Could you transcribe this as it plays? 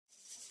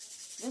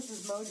This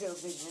is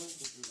MoeJoeVision.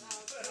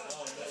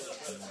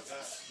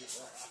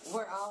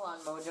 We're all on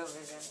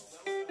MoeJoeVision.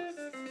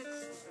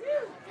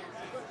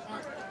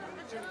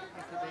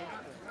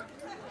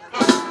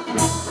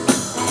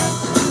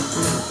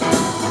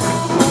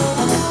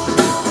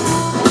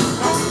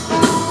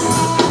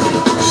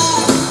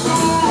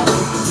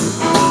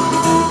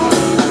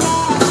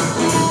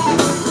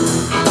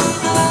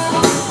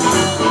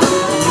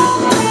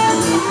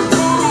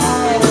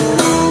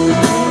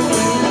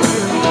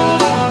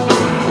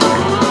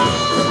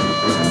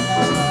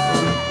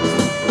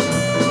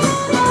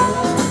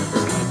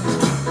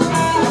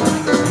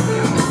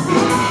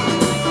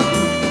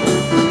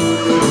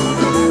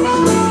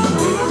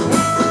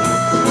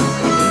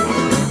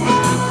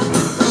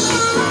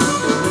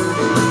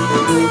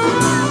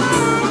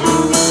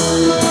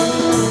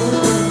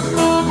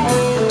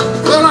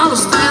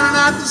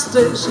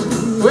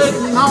 Station,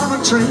 waiting on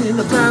a train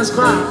to pass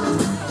by.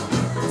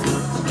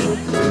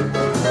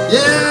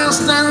 Yeah,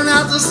 standing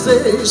at the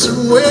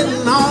station,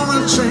 waiting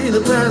on a train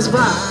to pass by.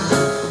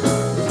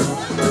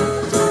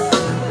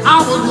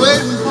 I was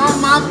waiting for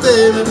my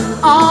baby,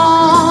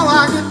 all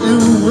I could do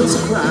was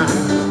cry.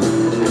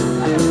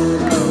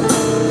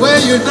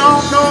 Well, you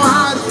don't know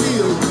how it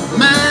feels,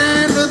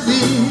 man, to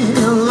be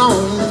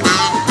alone.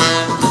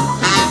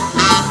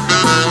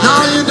 No,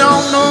 you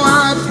don't know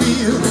how it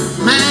feels,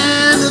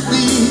 man, to be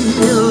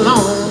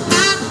alone.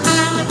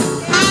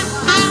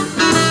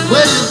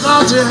 Well, you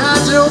thought you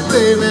had your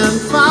baby and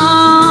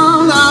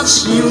found out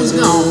she was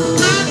gone.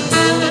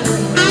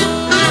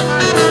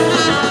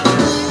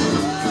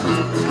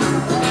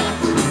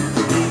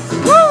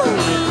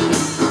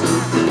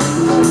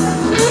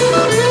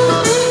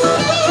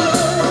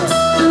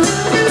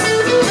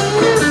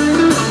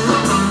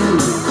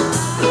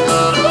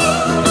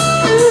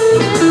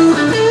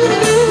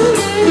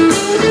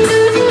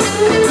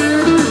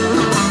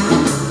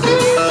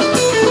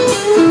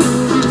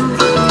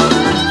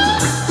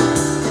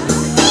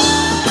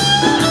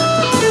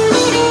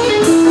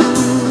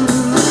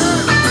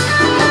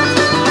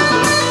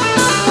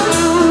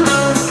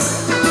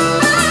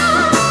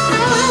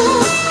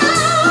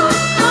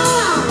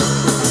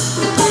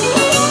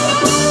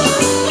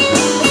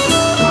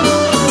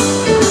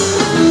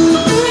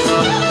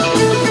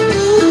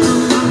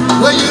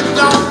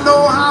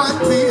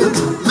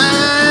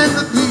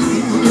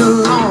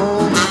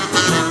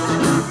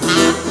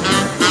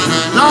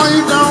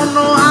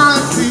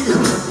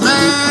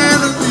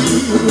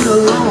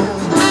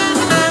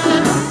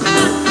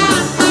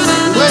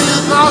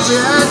 You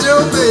had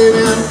your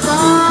baby and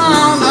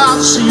found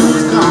out she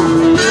was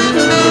gone.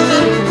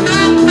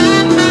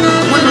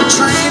 When the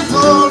train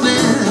pulled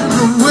in,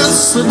 the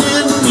whistle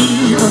didn't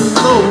even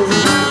blow.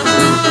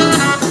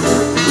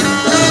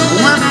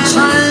 When the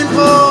train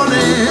pulled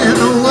in,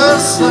 the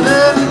whistle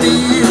didn't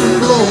even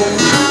blow.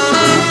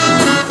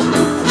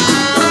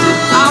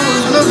 I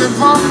was looking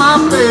for my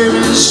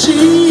baby, she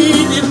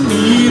didn't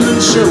even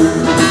show.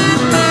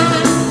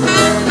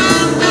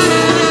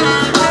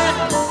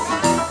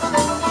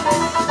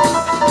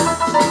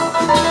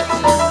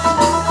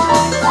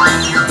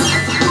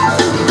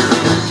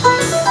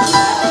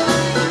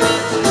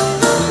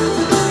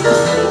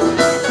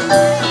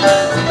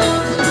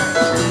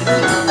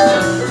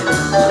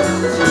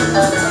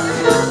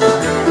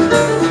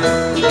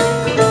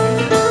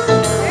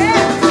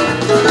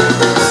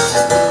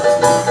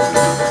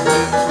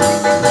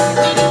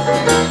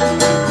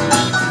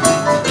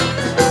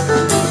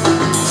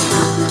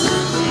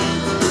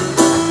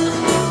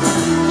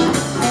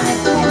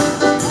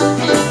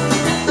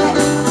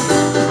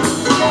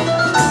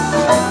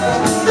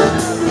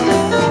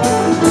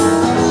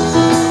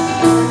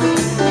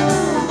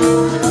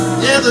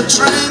 The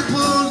train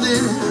pulled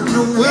in,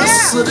 the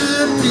whistle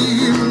didn't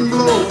even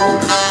blow.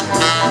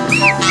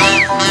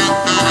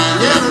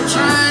 Yeah, the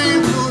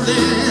train pulled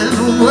in,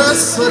 the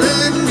whistle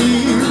didn't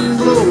even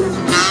blow.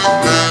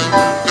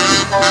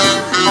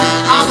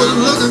 I was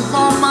looking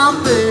for my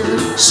baby,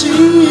 she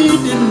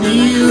didn't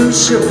even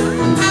show.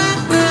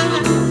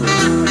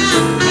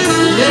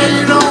 Yeah,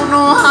 you don't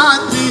know how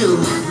it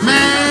feels,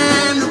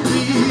 man, to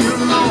be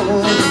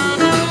alone.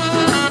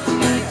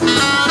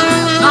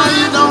 Now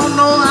you don't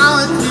know how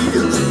it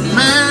feels,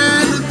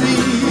 man, to be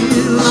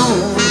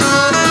alone.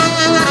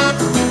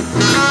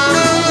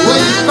 Well,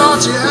 you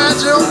thought you had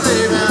your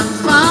baby and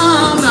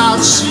found out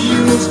she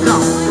was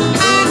gone.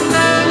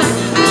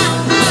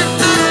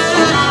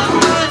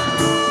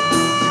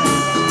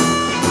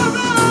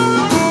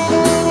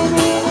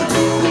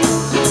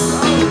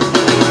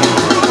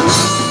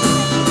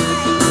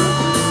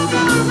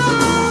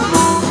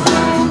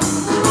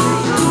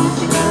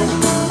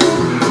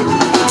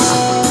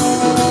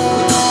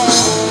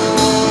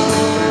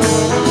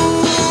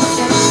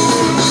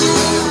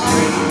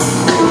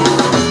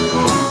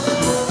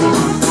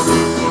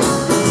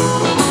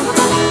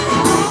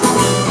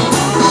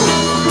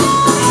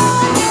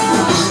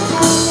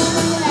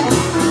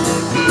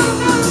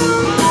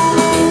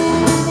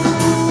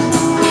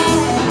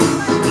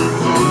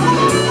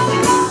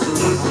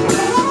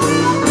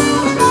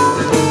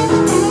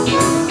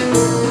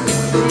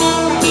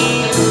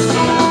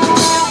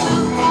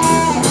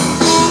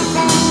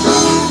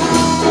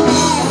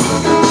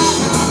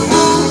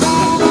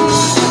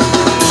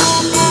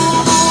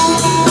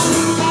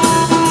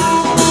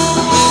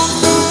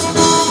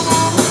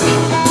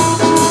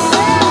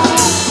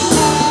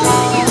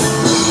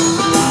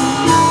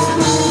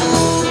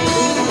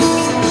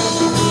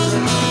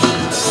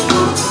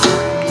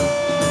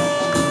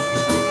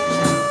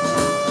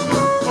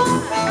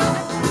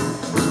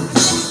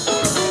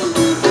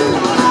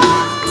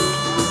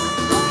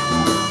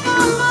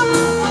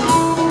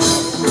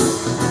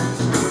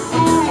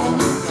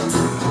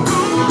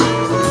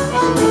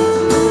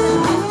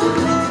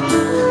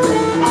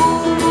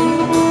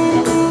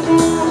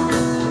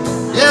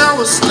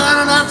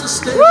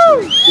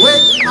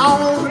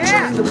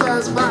 train to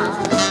pass by.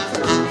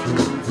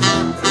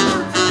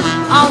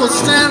 I was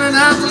standing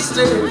at the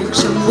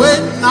station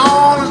waiting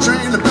on the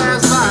train to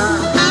pass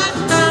by.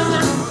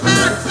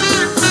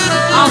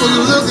 I was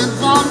looking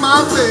for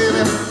my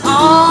baby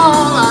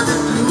all I